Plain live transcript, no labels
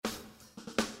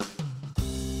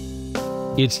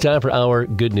It's time for our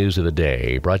Good News of the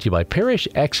Day, brought to you by Parish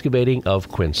Excavating of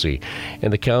Quincy.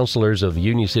 And the counselors of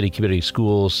Union City Community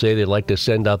Schools say they'd like to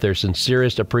send out their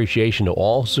sincerest appreciation to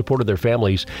all who supported their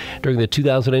families during the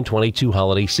 2022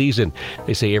 holiday season.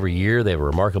 They say every year they have a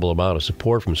remarkable amount of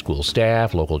support from school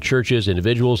staff, local churches,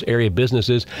 individuals, area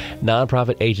businesses,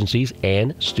 nonprofit agencies,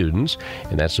 and students.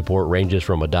 And that support ranges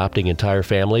from adopting entire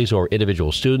families or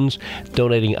individual students,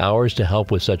 donating hours to help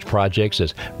with such projects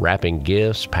as wrapping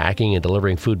gifts, packing and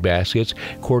delivering food baskets,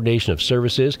 coordination of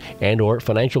services, and or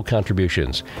financial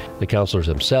contributions. The counselors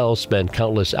themselves spend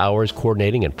countless hours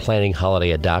coordinating and planning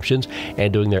holiday adoptions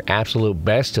and doing their absolute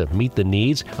best to meet the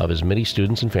needs of as many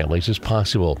students and families as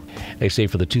possible. They say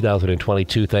for the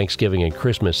 2022 Thanksgiving and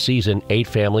Christmas season, 8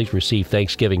 families received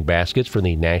Thanksgiving baskets from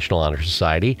the National Honor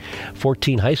Society.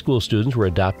 14 high school students were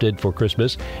adopted for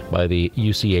Christmas by the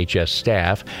UCHS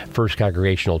staff, First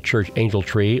Congregational Church Angel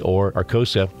Tree or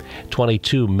Arcosa.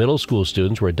 22 middle school students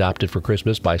were adopted for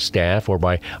Christmas by staff or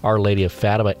by Our Lady of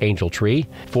Fatima Angel Tree.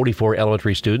 44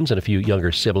 elementary students and a few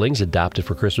younger siblings adopted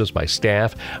for Christmas by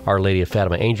staff, Our Lady of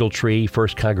Fatima Angel Tree,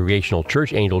 First Congregational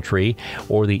Church Angel Tree,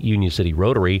 or the Union City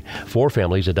Rotary. 4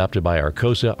 families adopted by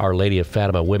Arcosa, Our Lady of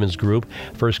Fatima Women's Group,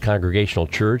 First Congregational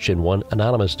Church, and 1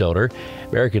 anonymous donor.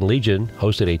 American Legion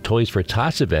hosted a Toys for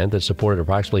Tots event that supported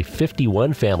approximately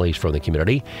 51 families from the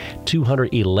community.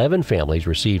 211 families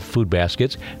received food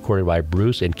baskets, coordinated by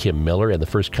Bruce and Kim Miller and the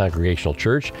First Congregational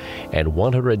Church, and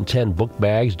 110 book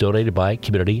bags donated by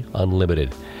Community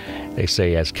Unlimited. They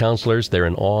say as counselors, they're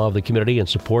in awe of the community and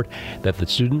support that the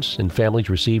students and families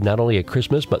receive not only at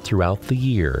Christmas, but throughout the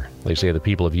year. They say the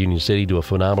people of Union City do a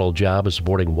phenomenal job of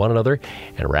supporting one another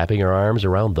and wrapping our arms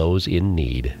around those in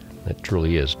need. That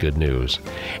truly is good news.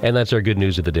 And that's our Good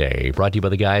News of the Day, brought to you by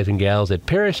the guys and gals at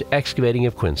Parish Excavating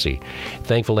of Quincy.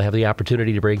 Thankful to have the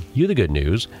opportunity to bring you the good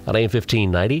news on AM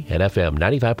 1590 and FM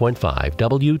 95.5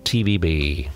 WTVB.